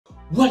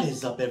What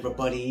is up,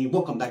 everybody?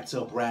 Welcome back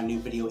to a brand new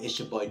video. It's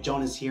your boy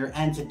Jonas here,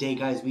 and today,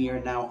 guys, we are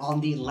now on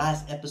the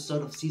last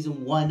episode of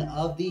season 1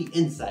 of The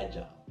Inside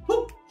Job.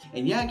 Woo!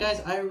 And yeah,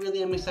 guys, I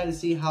really am excited to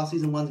see how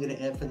season 1 is going to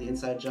end for The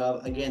Inside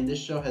Job. Again, this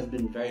show has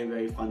been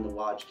very fun to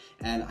watch,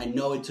 and I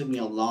know it took me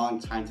a long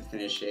time to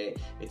finish it.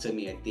 It took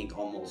me, I think,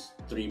 almost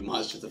 3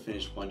 months just to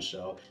finish one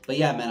show. But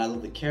yeah, man, I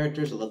love the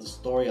characters, I love the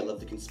story, I love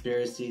the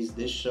conspiracies.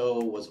 This show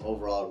was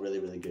overall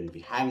really good. If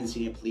you haven't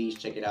seen it, please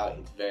check it out.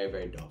 It's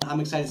very dope. I'm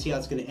excited to see how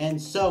it's going to end.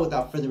 So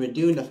without further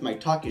ado, enough of my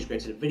talk, get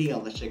straight to the video,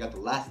 and let's check out the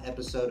last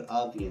episode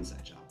of The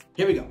Inside Job.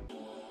 Here we go.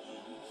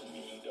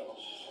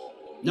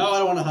 No, I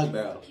don't want to hug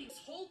Barrow.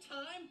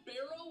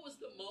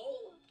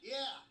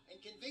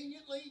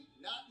 Conveniently,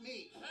 not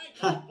me. I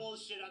call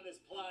bullshit on this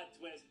plot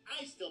twist.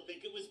 I still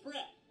think it was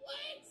Brett.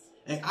 What?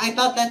 Hey, I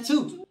thought that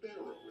too.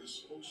 Barrow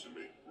is supposed to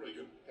make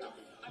Regan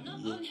happy. I'm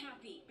not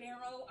unhappy,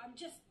 Barrow. I'm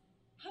just...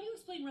 How do you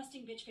explain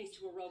rusting bitch face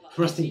to a robot?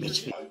 Rusting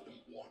bitch face. I've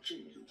been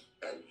watching you,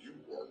 and you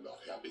are not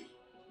happy.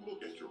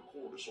 Look at your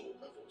cortisol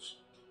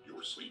levels,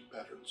 your sleep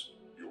patterns,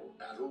 your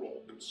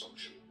Adderall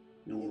consumption.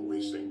 You're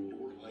wasting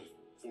your life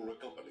for a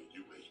company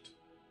you hate,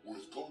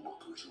 with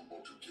co-workers who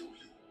want to kill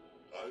you.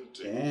 I'm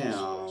taking this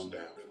first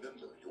down.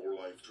 Remember your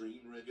life dream,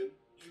 Regan?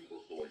 You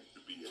were going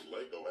to be a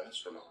Lego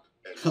astronaut.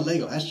 A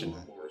Lego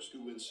astronaut? Mars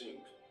 2 in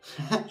sync.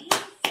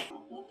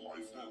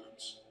 Work-life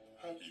balance.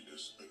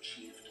 Happiness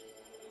achieved.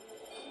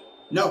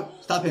 No,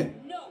 stop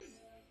him. No.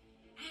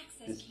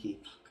 Access key.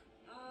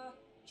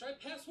 Try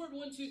password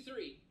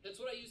 123. That's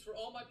what I use for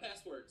all my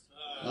passwords.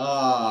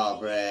 Oh,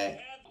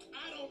 Brett.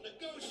 I don't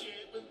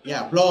negotiate with...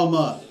 Yeah, blow him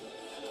up.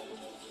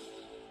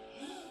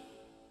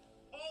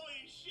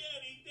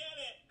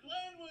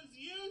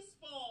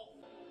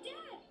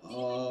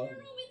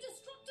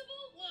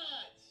 Indestructible?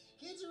 What?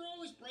 Kids are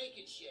always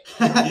breaking shit.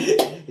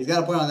 He's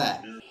got a point on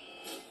that.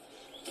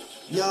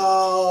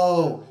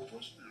 Yo!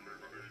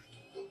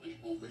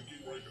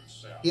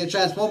 He a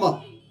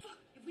transformer.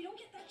 If we don't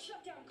get that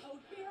shutdown code,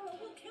 Barrow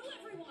will kill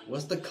everyone.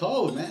 What's the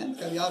code, man? It's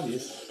gotta be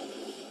obvious.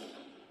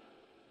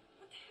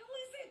 What the hell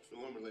is it?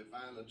 Normally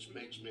violence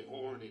makes me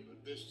horny,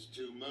 but this is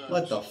too much.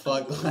 What the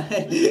fuck? These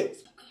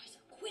guys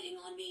are quitting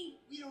on me.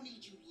 We don't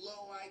need you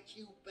low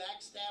IQ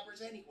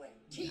backstabbers anyway.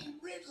 Team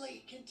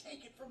Ridley can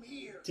take it from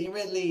here. Team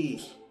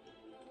Ridley.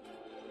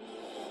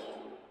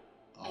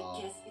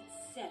 I guess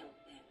it's settled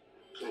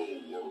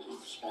then.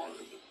 Co-worker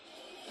spotted.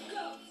 Go,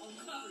 I'll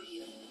cover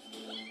you.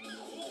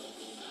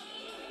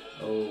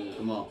 Oh,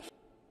 come on.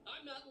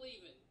 I'm not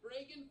leaving.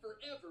 Regan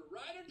forever,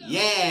 ride or die.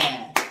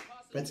 Yeah!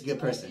 Brett's a good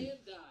person.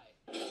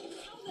 How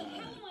the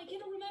hell am I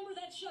gonna remember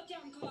that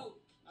shutdown code?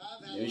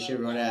 Maybe she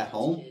wrote it at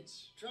home?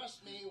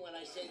 Trust me when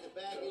I say the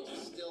baggage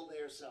is still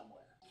there somewhere.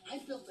 I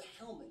built a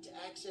helmet to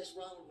access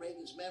Ronald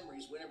Reagan's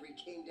memories whenever he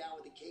came down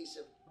with a case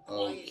of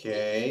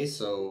Okay,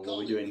 so what are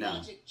we doing now?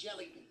 Project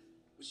Jellybean,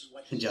 which is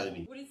what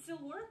Jellybean. Would it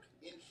still work?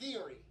 In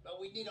theory, but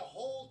we'd need a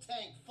whole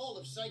tank full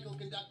of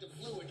psychoconductive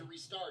fluid to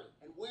restart it.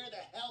 And where the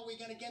hell are we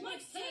gonna get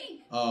Mike's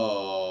tank!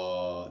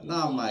 Oh,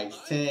 not Mike's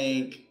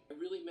tank. I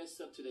really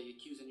messed up today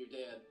accusing your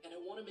dad, and I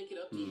want to make it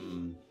up to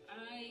you.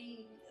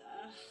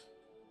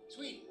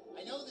 Sweetie,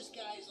 I know this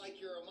guy's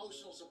like your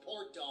emotional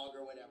support dog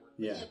or whatever.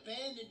 Yeah. He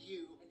abandoned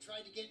you and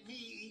tried to get me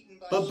eaten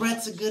by... But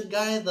Brett's a good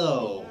guy,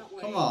 though.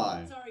 Come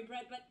on. Sorry,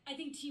 Brett, but I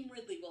think Team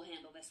Ridley will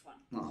handle this one.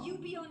 Aw. You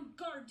be on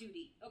guard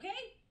duty,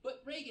 okay?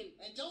 But Regan...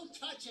 And don't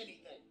touch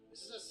anything.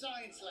 This is a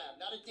science lab,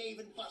 not a Dave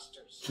and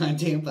Buster's.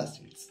 Dave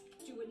Buster's.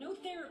 Do what no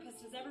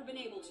therapist has ever been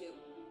able to.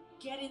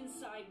 Get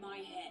inside my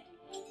head.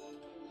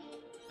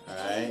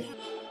 Alright.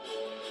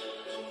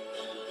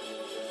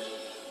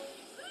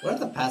 What if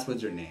the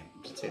password's her name?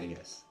 Just take a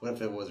guess. What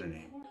if it was her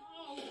name?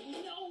 Oh,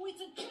 no, it's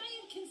a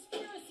giant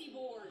conspiracy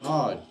board.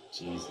 Oh,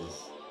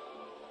 Jesus.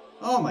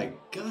 Oh my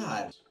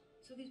god.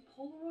 So these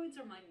Polaroids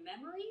are my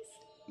memories?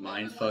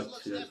 Mindfuck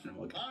Looks 2000. different.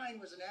 Okay. Mine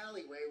was an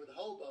alleyway with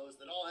hobos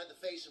that all had the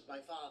face of my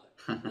father.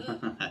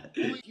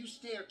 If you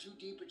stare too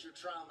deep at your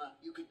trauma,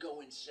 you could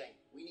go insane.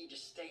 We need to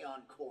stay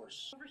on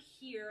course. Over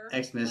here.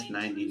 Xmas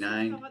my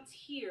 99. thoughts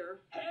here.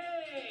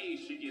 Hey,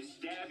 should you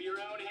stab your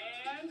own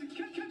hand?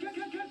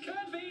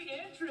 Could be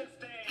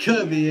interesting.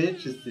 Could be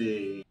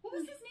interesting. What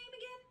was his name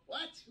again?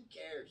 What? Who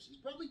cares? He's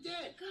probably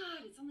dead.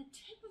 God, it's on the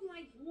tip of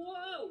my...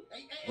 Whoa.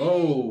 Hey,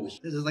 Oh,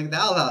 this is like the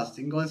Owl House.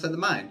 You can go inside the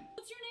mine.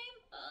 What's your name?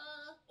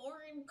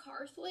 Orin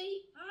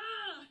Carthley?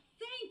 Ah,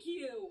 thank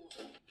you.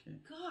 Okay.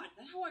 God,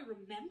 that's how I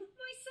remember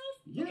myself?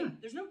 Yeah. Okay,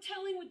 there's no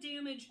telling what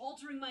damage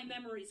altering my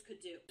memories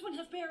could do. This one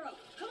has Barrow.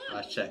 Come on.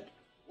 Let's check.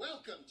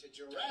 Welcome to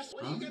Jurassic.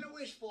 What are you gonna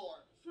wish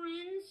for?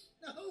 Friends?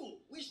 No,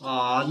 wish.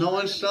 Aw, no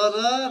one showed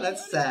up?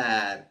 That's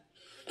sad.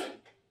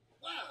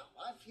 Wow,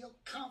 I feel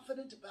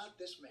confident about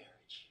this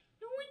marriage.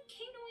 No one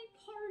came to my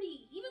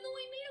party, even though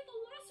I made a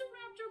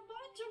Velociraptor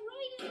bot to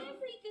write and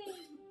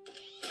everything.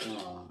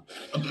 Aw.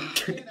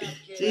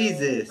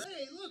 Jesus.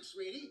 Hey, look,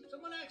 sweetie,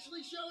 someone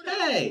actually showed up.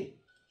 Hey.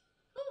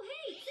 Oh,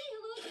 hey, say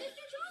hello to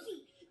Mr.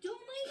 Chompy.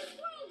 Don't mind the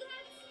squirrel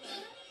guts.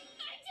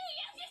 I do,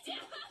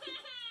 yes.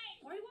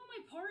 Why do all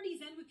my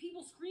parties end with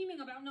people screaming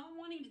about not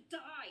wanting to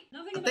die.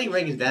 Nothing I about think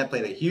Regan's dad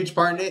played a huge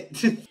part in it.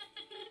 Did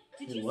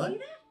you What? see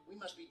that? We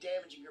must be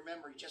damaging your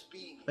memory just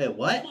being here. Wait,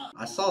 what?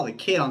 I saw the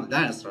kid on the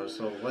dinosaur,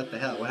 so what the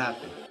hell? What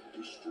happened?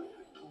 Destroy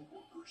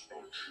co-workers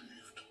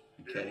achieved.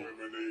 Okay.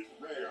 Eliminate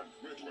Rand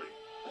Ridley.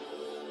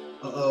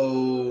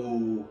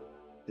 Uh-oh.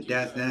 The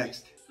dad's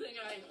next. Thing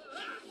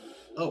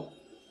Oh.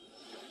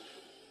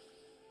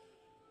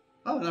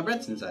 Oh, now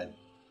Brett's inside.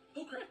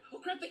 Oh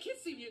crap, they can't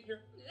see me in here.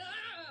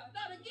 Ah,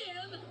 not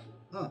again.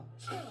 Huh.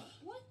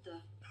 What the?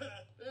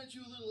 Aren't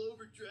you a little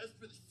overdressed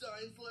for the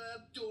science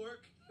lab,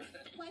 dork?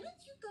 Why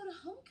don't you go to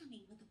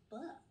homecoming with a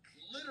book?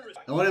 Literally.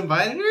 No one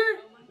invited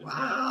her?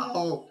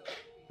 Wow.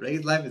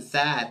 Regan's life is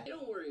sad. Hey,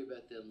 don't worry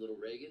about them, little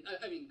Regan.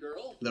 I mean,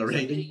 girl. Little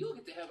Regan. Someday you'll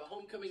get to have a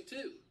homecoming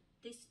too.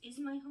 This is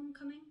my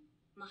homecoming?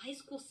 I'm a high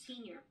school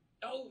senior.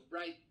 Oh,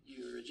 right,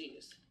 you're a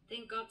genius.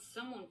 Thank God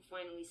someone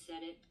finally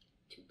said it.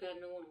 Too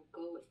bad no one will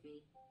go with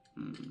me.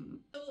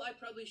 Well, I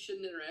probably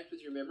shouldn't interact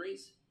with your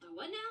memories,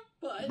 What now?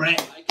 but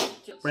Brett. I can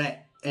tell.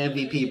 Brett,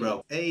 MVP,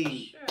 bro.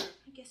 Hey. Sure.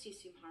 I guess you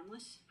seem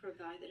harmless for a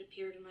guy that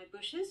appeared in my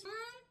bushes. Mom?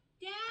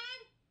 Dad?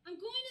 I'm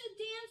going to the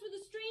dance with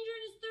a stranger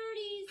in his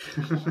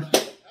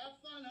 30s. Have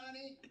fun,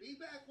 honey. Be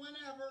back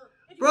whenever.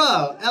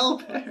 Bro, L.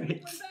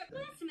 Parrots.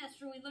 Last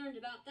semester we learned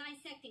about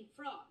dissecting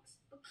frogs.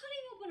 But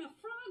cutting open a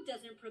frog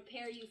doesn't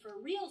prepare you for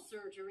real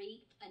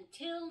surgery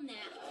until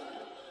now.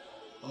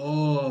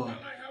 Oh.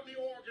 I have the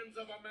organs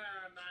of a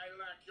man. I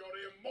lack your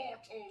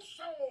immortal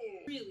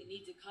soul. Really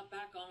need to cut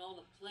back on all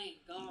the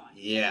playing God.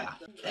 Yeah.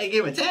 Hey,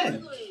 give him a 10.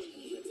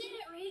 You did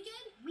it,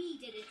 Regan. We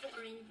did it,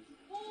 Oren.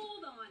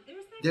 Hold on.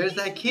 There's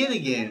that kid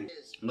again.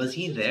 Was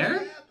he there?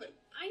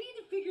 I need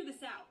to figure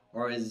this out.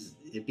 Or is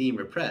it being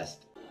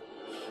repressed?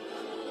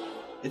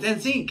 It's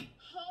NSYNC.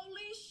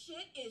 Holy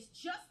shit, is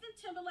Justin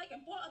Timberlake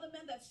and 4 other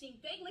men that seem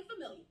vaguely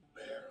familiar.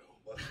 Beryl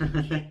must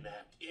have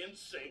kidnapped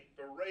NSYNC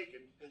for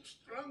Reagan and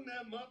strung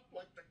them up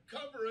like the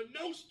cover of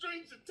No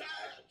Strings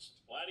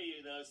Attached. Why do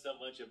you know so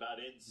much about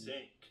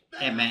NSYNC?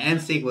 Hey man,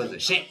 NSYNC was a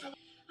shit. I'm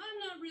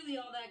not really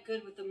all that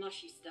good with the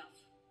mushy stuff.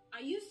 I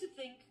used to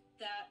think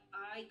that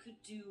I could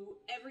do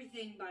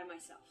everything by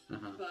myself,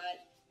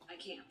 but I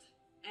can't.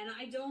 And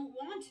I don't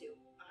want to.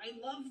 I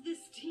love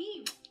this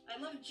team.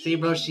 I love See,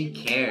 bro, Jimmy she and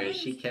cares.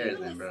 She Ryan's cares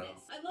then, bro.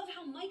 fearlessness. I love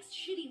how Mike's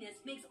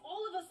shittiness makes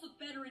all of us look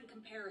better in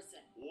comparison.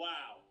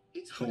 Wow.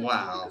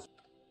 Wow.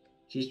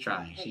 She's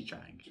trying. She's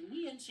trying. Can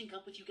we sync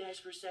up with you guys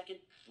for a second?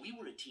 We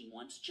were a team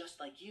once just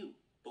like you,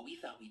 but we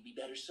thought we'd be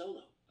better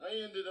solo. I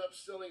ended up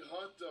selling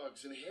hot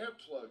dogs and hair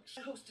plugs.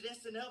 I hosted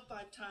SNL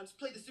 5 times,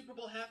 played the Super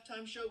Bowl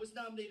halftime show, was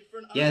nominated for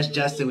an Yes, Oscar.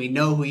 Justin, we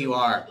know who you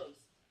are.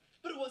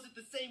 But it wasn't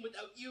the same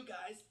without you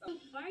guys.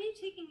 Why are you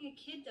taking a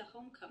kid to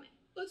homecoming?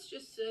 Let's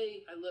just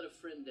say I let a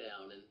friend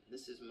down, and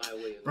this is my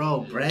way of...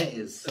 Bro, Brett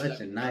is such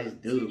a nice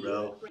dude,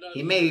 bro.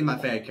 He may be my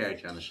favorite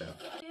character on the show.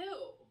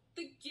 Ew.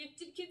 The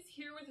gifted kid's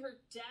here with her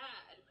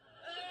dad.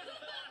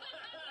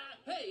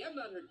 Hey, I'm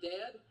not her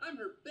dad. I'm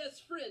her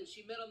best friend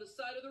she met on the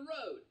side of the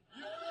road.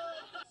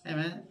 Hey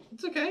man,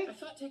 it's okay. I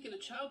thought taking a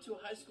child to a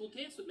high school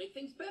dance would make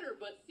things better,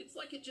 but it's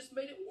like it just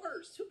made it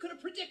worse. Who could have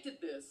predicted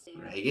this?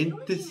 Regan,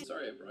 this...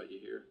 Sorry I brought you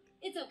here.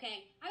 It's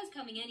okay. I was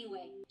coming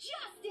anyway.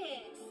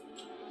 Justice!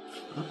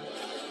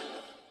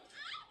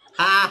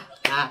 Ha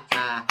ha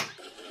ha.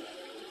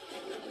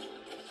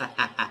 Ha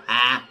ha ha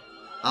ha.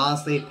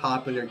 Honestly,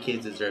 popular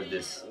kids deserve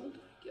this. Oh my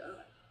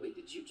god. Wait,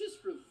 did you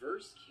just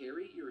reverse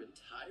carry your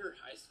entire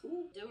high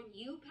school? Don't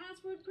you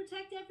password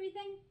protect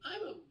everything?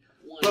 I'm a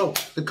one. Bro,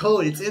 the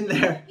code, it's in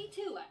there. Me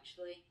too,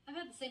 actually. I've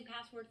had the same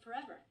password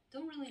forever.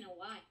 Don't really know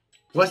why.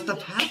 What's the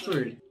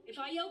password? If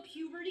I yell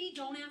puberty,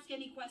 don't ask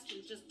any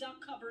questions. Just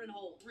duck, cover, and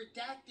hold.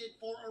 Redacted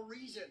for a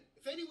reason.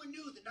 If anyone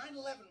knew that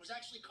 9/11 was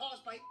actually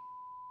caused by...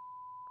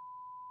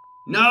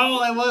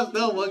 No, it was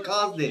no. What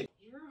caused it?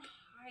 You're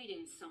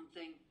hiding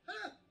something.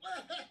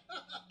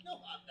 No,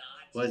 I'm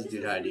not. What's This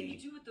dude has something hiding?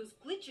 to do with those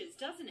glitches,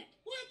 doesn't it?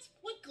 What?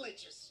 What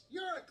glitches?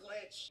 You're a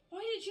glitch.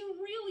 Why did you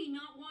really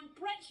not want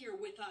Brett here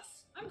with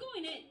us? I'm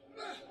going in.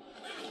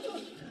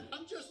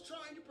 I'm just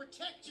trying to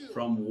protect you.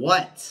 From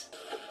what?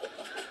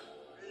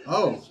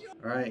 Oh,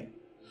 all right.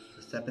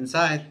 Step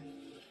inside.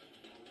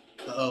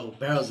 Uh-oh,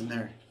 Barrel's in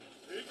there.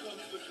 Here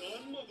comes the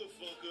gun,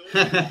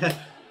 motherfucker.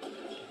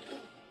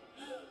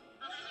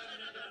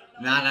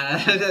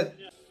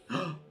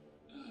 Nah.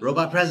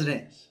 Robot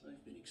president.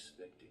 I've been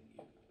expecting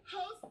you.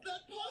 How's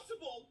that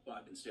possible? Well,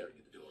 I've been staring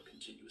at the door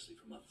continuously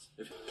for months.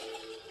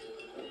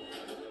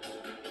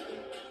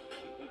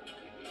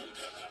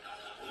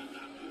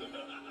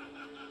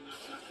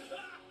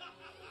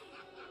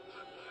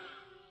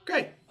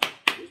 Great.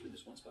 There's been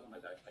this one spot on my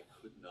back I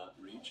could not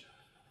reach.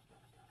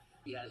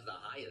 He has the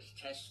highest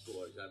test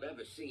scores I've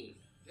ever seen.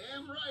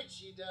 Damn right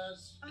she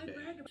does. I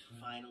bragged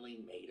Finally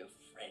made a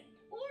friend.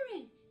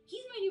 Oren,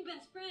 he's my new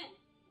best friend.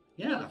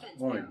 No Yeah, offense,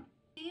 Warren. Carol.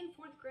 Stay in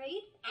 4th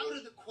grade? Out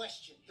of the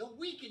question. He'll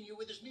weaken you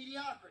with his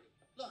mediocrity.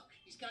 Look,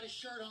 he's got his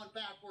shirt on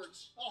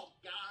backwards. Oh,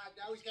 God,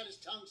 now he's got his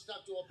tongue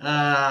stuck to a...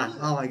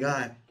 Oh my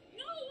god.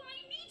 No,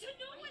 I need to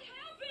know what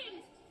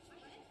happened!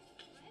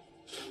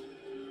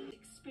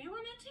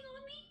 Experimenting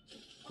on me?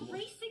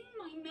 Erasing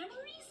my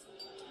memories?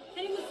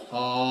 And it was...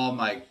 Oh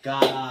my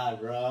god,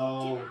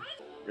 bro.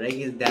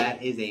 Regan's dad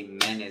is a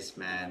menace,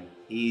 man.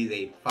 He's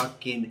a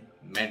fucking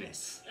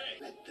menace.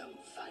 Let them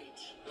fight.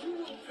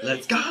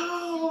 Let's go!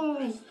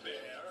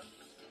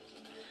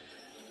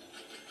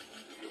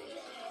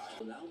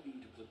 Allow me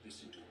to put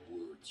this into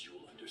words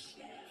you'll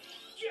understand.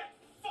 Get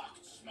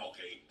fucked,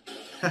 Smokey!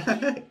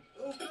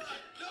 Oh God,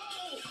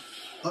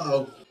 no!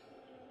 Uh-oh.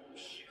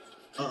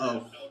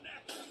 Uh-oh.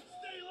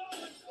 Stay low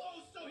and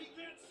close so he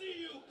can't see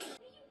you! What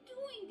are you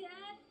doing,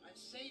 Dad? I'm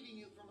saving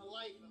you from a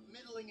life of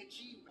middling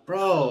achievement.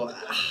 Bro,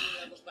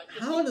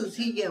 how does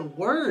he get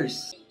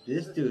worse?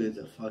 This dude is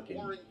a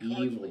fucking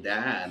evil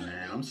dad,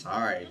 man. I'm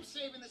sorry. I'm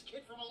saving this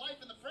kid from a life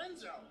in the friend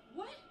zone.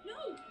 What?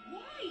 No,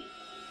 why?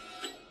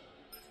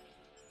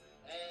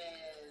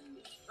 And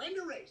friend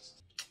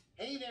erased.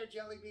 Hey there,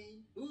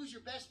 Jellybean. Who's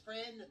your best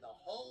friend in the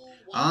whole world?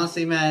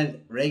 Honestly,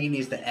 man, Regan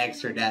needs to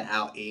X her dad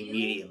out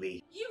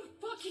immediately. You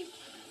fucking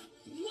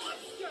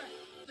monster!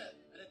 An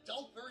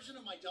adult version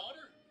of my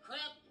daughter? Crap,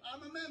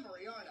 I'm a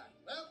memory, aren't I?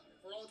 Well,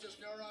 if we're all just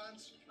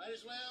neurons, might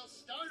as well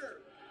start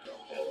her.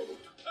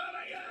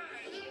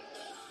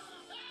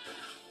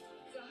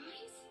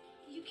 Guys,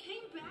 you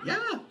came back?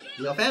 Yeah,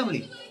 your family.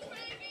 Literally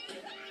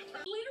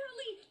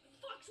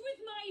fucked with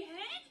my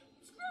head?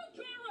 Screw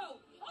Barrow!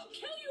 I'll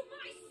kill you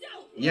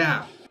myself!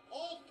 Yeah.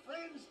 All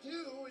friends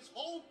do is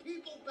hold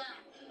people back.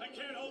 I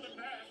can't hold it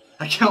back.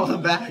 I can't hold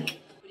him back.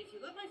 But if you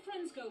let my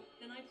friends go,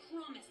 then I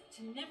promise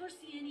to never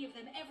see any of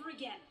them ever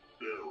again.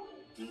 Arrow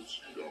will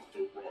speed up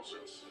the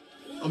process.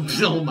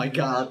 Oh my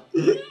god.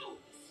 No! Stop!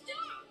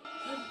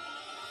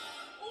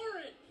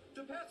 Orin!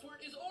 The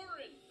password is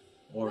Orin!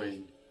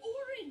 Orin.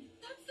 Orin!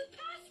 That's the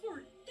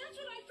password! That's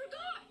what I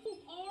forgot!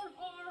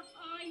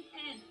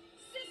 R-R-I-N.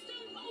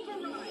 System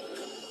override!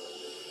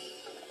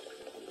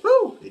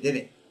 Woo! They did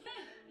it.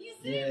 You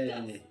saved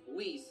us! Yay.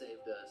 We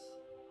saved us.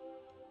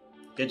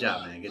 Good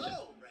job, man. Good job.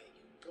 Hello, Regan.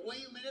 The way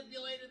you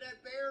manipulated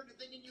that bear into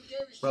thinking you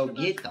gave a shit Bro, about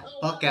get the your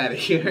fuck out of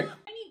here.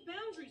 I need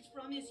boundaries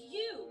from is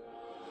you!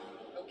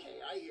 Okay,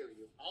 I hear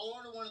you. I'll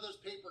order one of those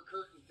paper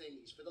curtain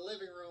thingies for the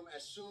living room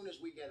as soon as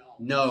we get home.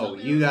 No,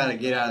 you gotta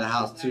get out of the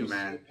house too,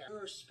 man.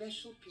 There are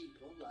special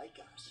people like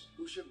us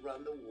who should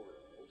run the world.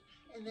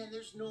 And then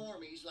there's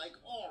normies like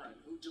Orin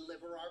who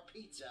deliver our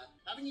pizza.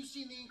 Haven't you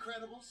seen The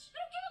Incredibles? I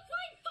don't give a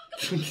flying fuck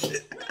about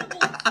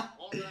Incredibles!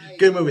 All right.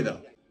 Good movie,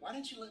 though. Why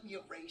don't you let me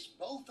erase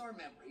both our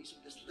memories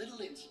of this little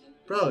incident?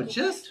 Bro, and go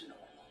just- back to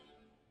normal?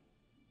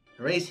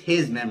 Erase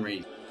his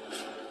memories.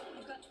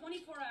 You've got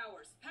 24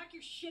 hours. Pack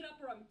your shit up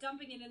or I'm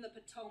dumping it in the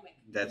Potomac.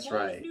 That's The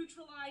wall is right.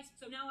 neutralized,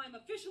 so now I'm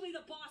officially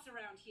the boss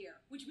around here.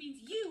 Which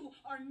means you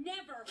are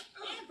never,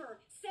 ever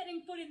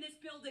setting foot in this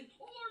building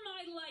or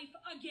my life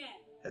again.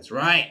 That's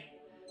right.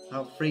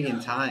 About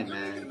friggin' time, You're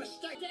making a man.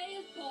 mistake. Stay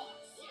as boss.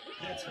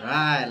 That's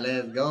right.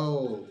 Let's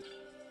go.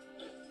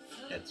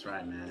 That's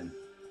right, man.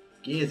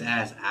 Get his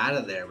ass out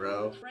of there,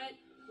 bro. Brett,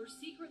 we're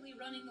secretly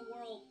running the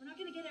world. We're not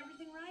gonna get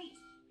everything right.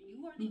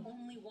 You are the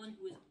only one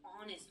who is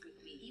honest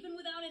with me, even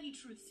without any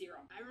truth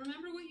serum. I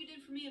remember what you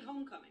did for me at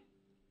homecoming.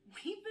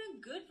 We've been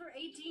good for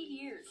 18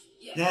 years.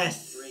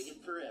 Yes. Regan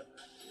forever.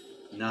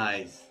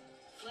 Nice.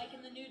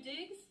 Liking the new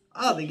digs?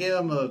 Oh, they gave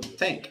him a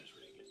tank.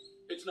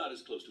 It's not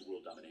as close to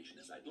world domination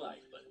as I'd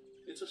like, but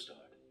it's a start.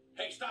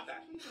 Hey, stop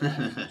that!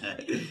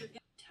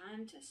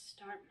 Time to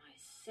start my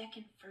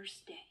second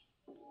first day.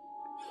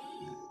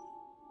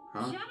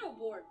 Huh? Shadow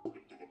board.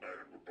 Looking to the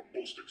man with the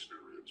most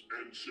experience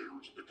and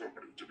shares of the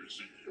company to be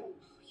CEO. You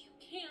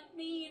can't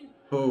mean.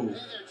 Who? Hey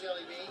there,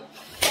 Jellybean.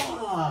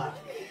 Fuck.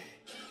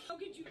 How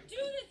could you do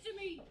this to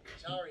me?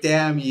 Sorry.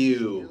 Damn Still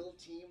you.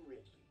 Team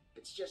Ridley.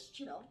 It's just,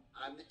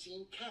 I'm the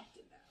team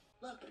captain now.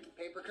 Look,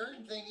 paper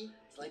curtain thingy.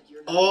 It's like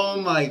you're not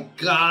Oh my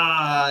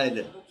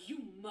god. Oh, you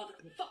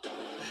motherfucker.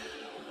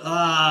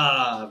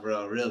 Ah,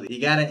 bro, really. You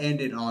gotta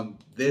end it on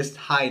this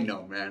high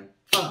note, man.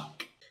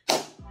 Fuck.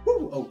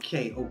 Whew,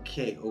 okay.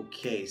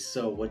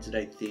 So, what did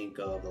I think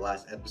of the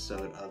last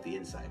episode of The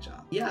Inside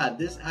Job? Yeah,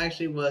 this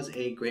actually was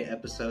a great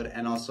episode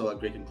and also a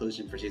great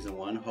conclusion for season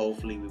 1.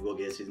 Hopefully, we will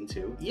get season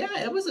 2. Yeah,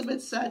 it was a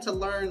bit sad to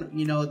learn,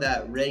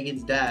 that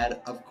Regan's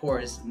dad, of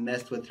course,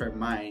 messed with her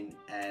mind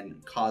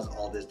and caused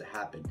all this to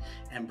happen.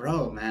 And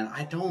bro, man,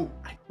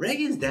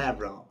 Regan's dad,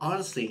 bro,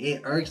 honestly,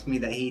 it irks me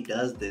that he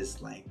does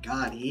this. Like,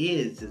 God, he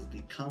is just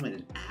becoming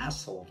an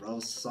asshole, bro,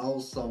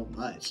 so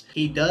much.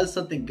 He does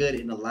something good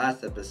in the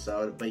last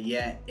episode, but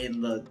yet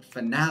in the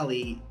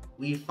finale,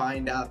 we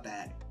find out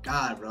that,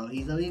 God, bro,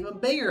 he's an even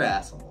bigger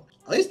asshole.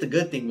 At least the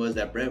good thing was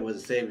that Brett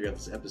was the savior of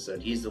this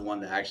episode. He's the one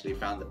that actually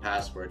found the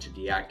password to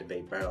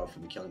deactivate Barrow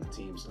from killing the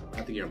team, so I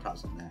have to give him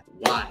props on that.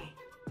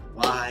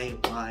 Why,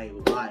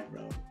 bro?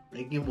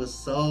 Regan was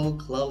so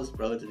close,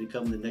 bro, to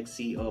become the next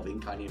CEO of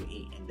Incognito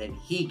Inc., and then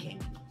he came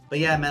in. But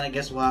yeah, man, I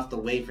guess we'll have to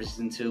wait for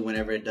season 2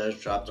 whenever it does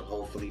drop to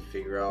hopefully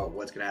figure out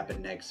what's gonna happen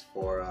next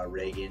for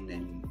Regan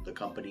and the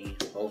company.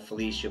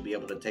 Hopefully she'll be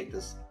able to take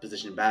this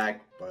position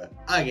back, but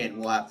again,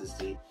 we'll have to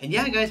see. And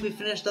yeah, guys, we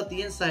finished up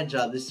the Inside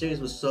Job. This series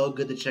was so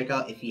good to check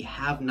out. If you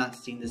have not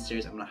seen this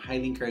series, I'm gonna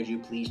highly encourage you,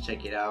 please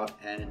check it out.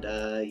 And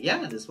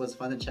yeah, this was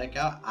fun to check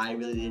out. I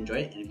really did enjoy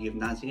it, and if you have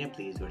not seen it,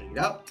 please go check it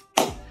out.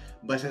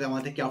 But I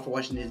want to thank y'all for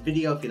watching this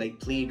video. If you like,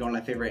 please don't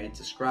like, favorite, and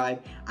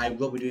subscribe. I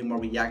will be doing more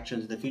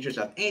reactions in the future,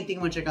 so if anything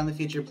you want to check out in the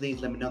future,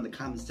 please let me know in the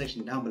comment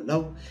section down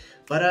below.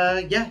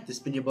 But yeah, this has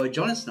been your boy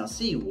Jonas, and I'll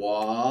see you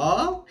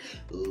all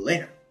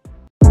later.